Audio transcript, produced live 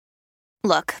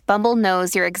Look, Bumble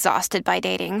knows you're exhausted by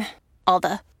dating. All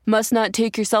the must not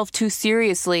take yourself too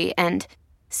seriously and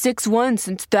 6'1"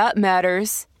 since that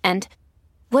matters. And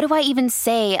what do I even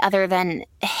say other than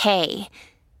hey?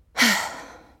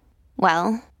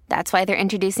 Well, that's why they're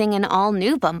introducing an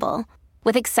all-new Bumble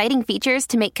with exciting features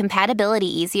to make compatibility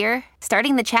easier,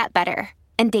 starting the chat better,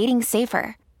 and dating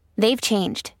safer. They've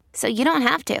changed, so you don't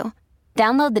have to.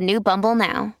 Download the new Bumble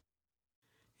now.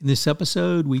 In this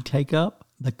episode, we take up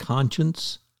the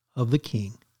conscience of the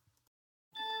king.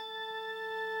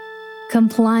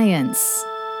 Compliance,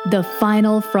 the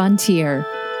final frontier.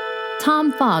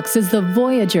 Tom Fox is the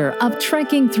voyager of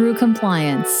trekking through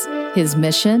compliance. His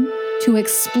mission? To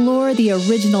explore the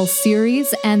original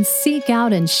series and seek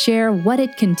out and share what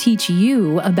it can teach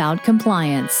you about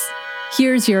compliance.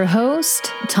 Here's your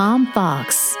host, Tom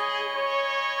Fox.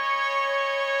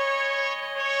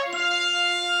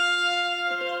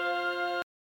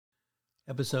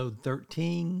 Episode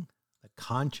 13, The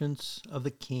Conscience of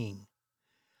the King.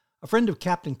 A friend of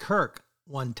Captain Kirk,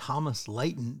 one Thomas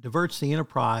Layton, diverts the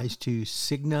Enterprise to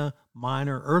Cygna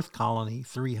Minor Earth Colony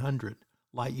 300,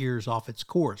 light years off its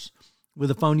course,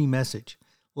 with a phony message.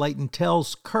 Layton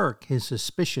tells Kirk his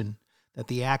suspicion that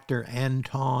the actor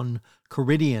Anton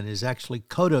Caridian is actually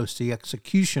Kodos the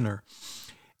Executioner,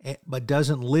 but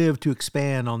doesn't live to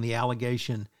expand on the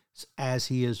allegation as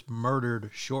he is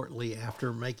murdered shortly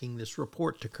after making this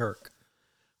report to Kirk.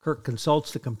 Kirk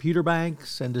consults the computer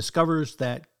banks and discovers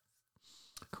that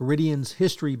Caridian's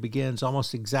history begins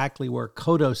almost exactly where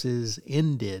Kodos's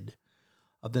ended.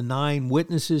 Of the 9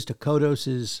 witnesses to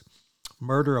Kodos's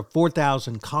murder of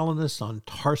 4,000 colonists on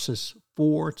Tarsus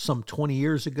 4 some 20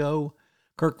 years ago,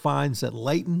 Kirk finds that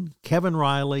Layton, Kevin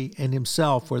Riley, and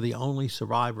himself were the only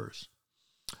survivors.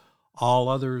 All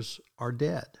others are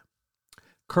dead.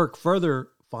 Kirk further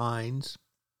finds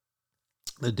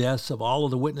the deaths of all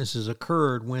of the witnesses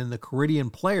occurred when the Caridian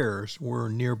players were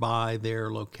nearby their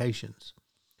locations.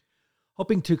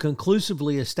 Hoping to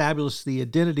conclusively establish the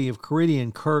identity of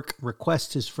Caridian, Kirk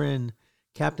requests his friend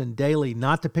Captain Daly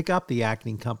not to pick up the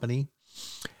acting company.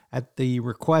 At the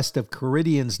request of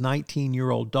Caridian's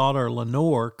 19-year-old daughter,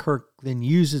 Lenore, Kirk then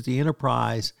uses the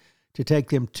Enterprise to take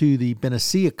them to the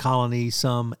Benicia colony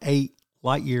some 8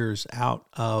 light years out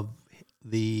of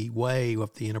the way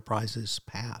of the Enterprise's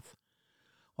path.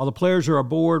 While the players are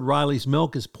aboard, Riley's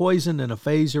milk is poisoned and a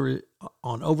phaser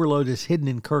on overload is hidden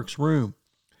in Kirk's room.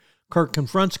 Kirk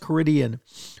confronts Caridian,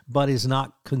 but is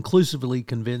not conclusively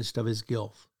convinced of his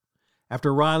guilt.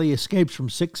 After Riley escapes from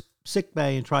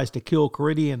sickbay and tries to kill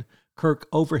Caridian, Kirk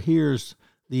overhears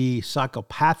the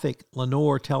psychopathic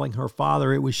Lenore telling her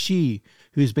father it was she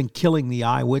who's been killing the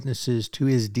eyewitnesses to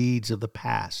his deeds of the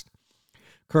past.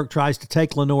 Kirk tries to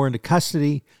take Lenore into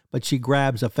custody, but she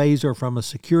grabs a phaser from a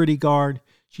security guard.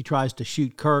 She tries to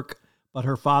shoot Kirk, but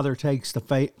her father takes the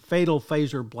fatal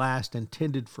phaser blast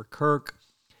intended for Kirk.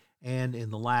 And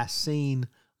in the last scene,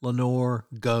 Lenore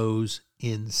goes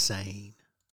insane.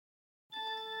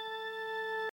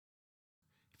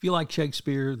 If you like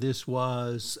Shakespeare, this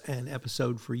was an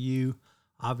episode for you.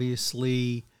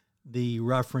 Obviously, the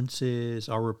references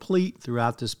are replete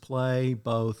throughout this play,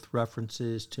 both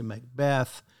references to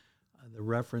Macbeth, the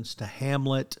reference to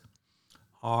Hamlet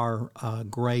are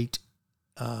great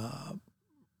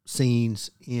scenes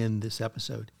in this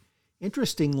episode.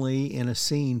 Interestingly, in a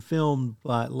scene filmed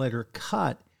but later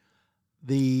cut,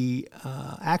 the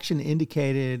action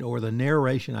indicated, or the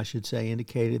narration, I should say,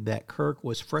 indicated that Kirk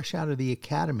was fresh out of the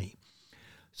academy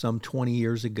some 20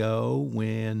 years ago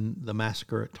when the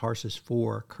massacre at Tarsus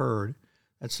 4 occurred.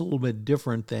 That's a little bit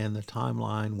different than the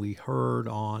timeline we heard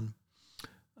on,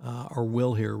 or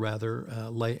will hear rather,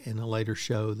 in a later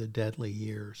show, The Deadly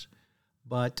Years.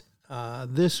 But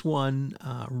this one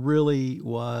really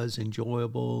was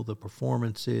enjoyable. The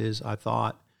performances, I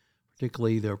thought,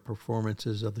 particularly the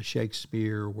performances of the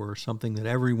Shakespeare, were something that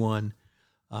everyone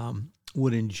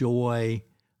would enjoy.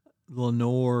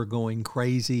 Lenore going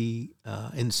crazy,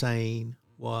 insane,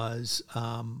 was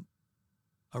a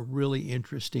really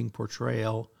interesting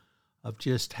portrayal of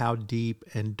just how deep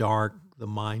and dark the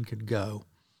mind could go.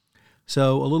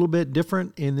 So a little bit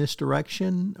different in this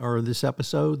direction, or this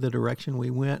episode, the direction we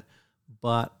went,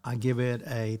 but I give it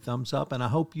a thumbs up, and I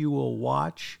hope you will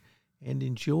watch and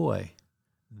enjoy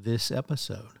this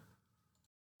episode.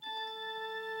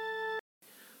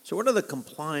 So what are the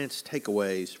compliance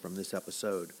takeaways from this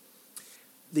episode?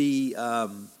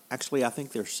 Actually, I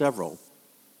think there's several.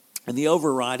 And the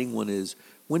overriding one is,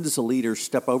 when does a leader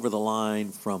step over the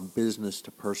line from business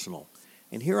to personal?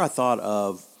 And here I thought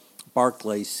of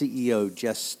Barclays CEO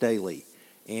Jess Staley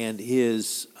and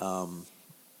his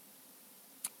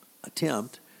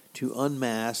attempt to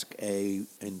unmask a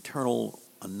internal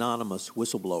anonymous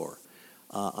whistleblower.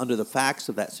 Under the facts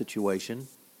of that situation,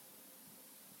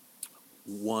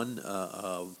 one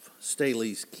of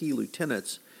Staley's key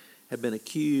lieutenants had been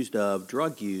accused of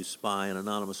drug use by an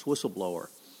anonymous whistleblower.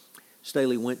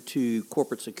 Staley went to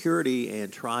corporate security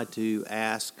and tried to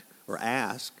ask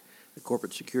the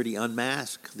corporate security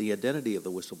unmask the identity of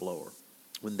the whistleblower.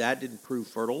 When that didn't prove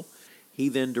fertile, he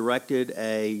then directed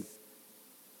a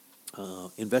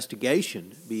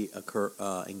investigation be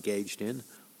engaged in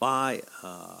by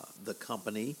the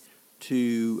company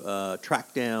to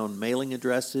track down mailing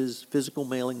addresses, physical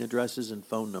mailing addresses, and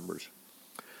phone numbers.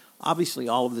 Obviously,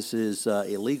 all of this is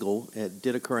illegal. It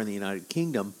did occur in the United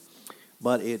Kingdom,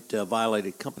 but it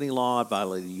violated company law, it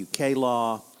violated UK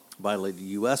law, violated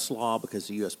U.S. law because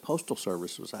the U.S. Postal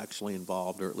Service was actually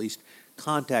involved, or at least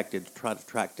contacted to try to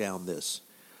track down this.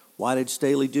 Why did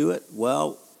Staley do it?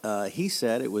 Well, he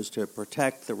said it was to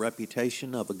protect the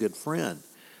reputation of a good friend.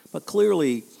 But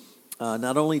clearly,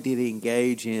 not only did he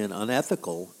engage in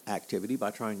unethical activity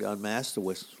by trying to unmask the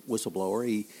whistleblower,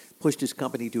 he pushed his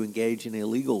company to engage in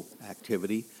illegal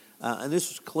activity. And this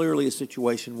was clearly a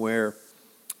situation where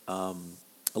a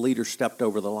leader stepped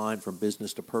over the line from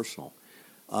business to personal.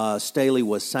 Staley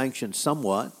was sanctioned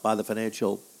somewhat by the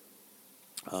Financial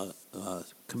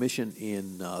Commission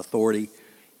in Authority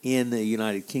in the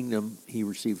United Kingdom. He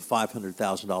received a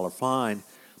 $500,000 fine.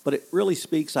 But it really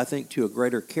speaks, I think, to a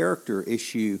greater character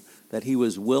issue that he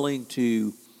was willing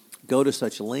to go to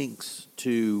such lengths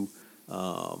to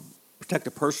protect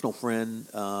a personal friend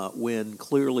when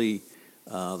clearly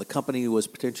the company was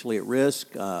potentially at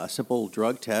risk. A simple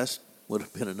drug test would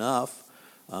have been enough.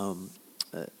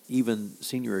 Even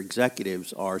senior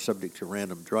executives are subject to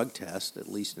random drug tests,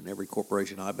 at least in every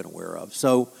corporation I've been aware of.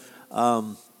 So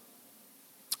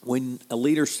when a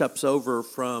leader steps over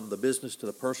from the business to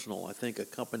the personal, I think a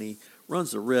company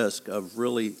runs the risk of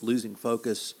really losing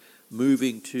focus,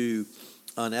 moving to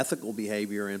unethical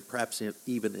behavior and perhaps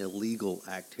even illegal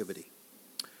activity.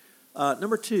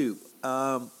 Number two,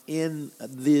 in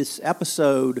this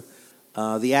episode,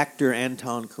 the actor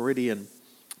Anton Corbijn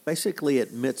basically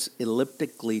admits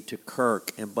elliptically to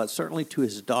Kirk, but certainly to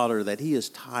his daughter, that he is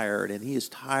tired, and he is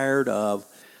tired of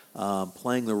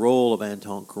playing the role of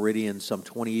Anton Corbijn some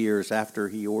 20 years after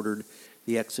he ordered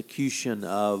the execution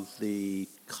of the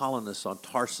colonists on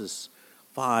Tarsus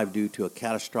V due to a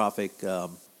catastrophic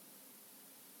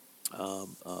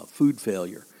food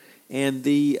failure. And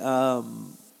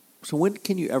so when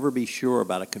can you ever be sure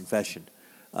about a confession?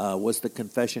 Was the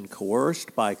confession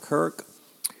coerced by Kirk?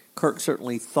 Kirk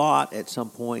certainly thought at some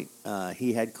point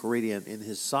he had Corbijn in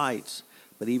his sights,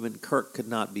 but even Kirk could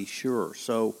not be sure.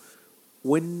 So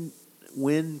when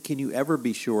can you ever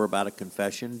be sure about a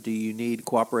confession? Do you need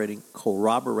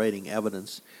corroborating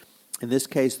evidence? In this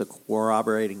case, the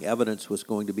corroborating evidence was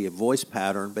going to be a voice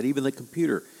pattern, but even the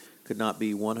computer could not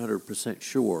be 100%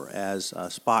 sure, as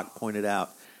Spock pointed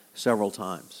out several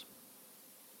times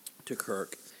to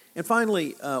Kirk. And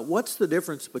finally, what's the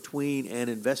difference between an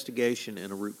investigation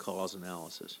and a root cause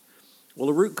analysis? Well,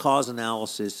 a root cause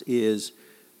analysis is,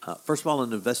 first of all,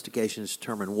 an investigation is to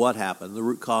determine what happened. The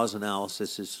root cause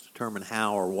analysis is to determine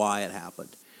how or why it happened.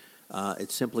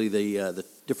 It's simply the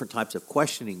different types of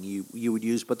questioning you would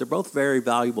use, but they're both very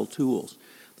valuable tools.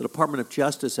 The Department of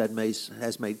Justice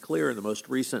has made clear in the most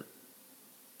recent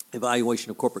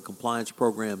Evaluation of Corporate Compliance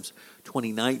Programs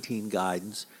 2019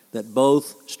 guidance that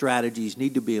both strategies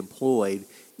need to be employed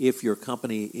if your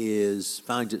company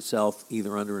finds itself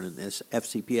either under an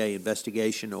FCPA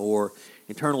investigation or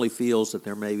internally feels that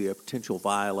there may be a potential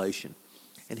violation.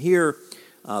 And here,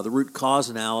 the root cause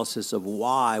analysis of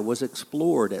why was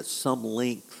explored at some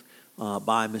length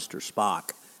by Mr.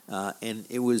 Spock. And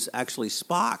it was actually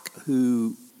Spock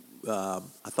who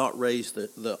I thought raised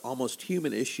the almost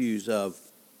human issues of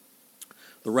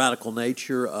the radical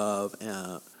nature of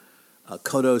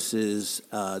Kodos's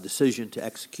decision to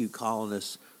execute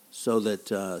colonists so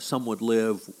that some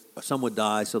would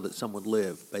die so that some would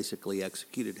live. Basically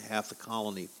executed half the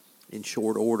colony in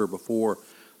short order before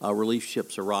relief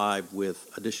ships arrived with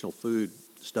additional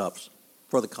foodstuffs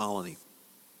for the colony.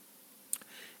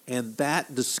 And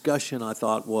that discussion, I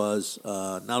thought, was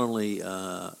not only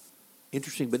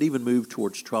interesting, but even moved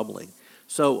towards troubling.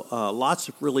 So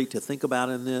lots really to think about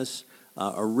in this.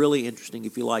 Are really interesting.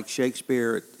 If you like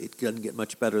Shakespeare, it doesn't get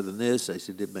much better than this, as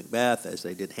they did Macbeth, as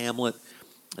they did Hamlet,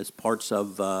 as parts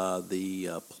of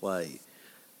the play.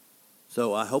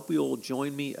 So I hope you'll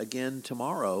join me again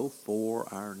tomorrow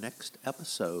for our next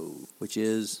episode, which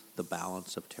is The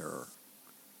Balance of Terror.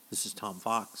 This is Tom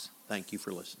Fox. Thank you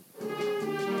for listening.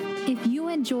 If you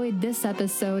enjoyed this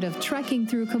episode of Trekking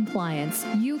Through Compliance,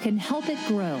 you can help it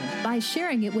grow by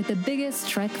sharing it with the biggest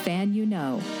Trek fan you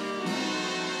know.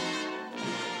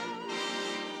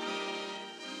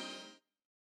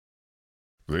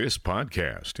 This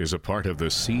podcast is a part of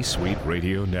the C-Suite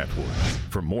Radio Network.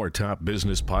 For more top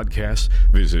business podcasts,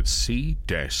 visit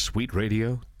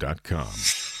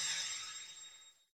c-suiteradio.com.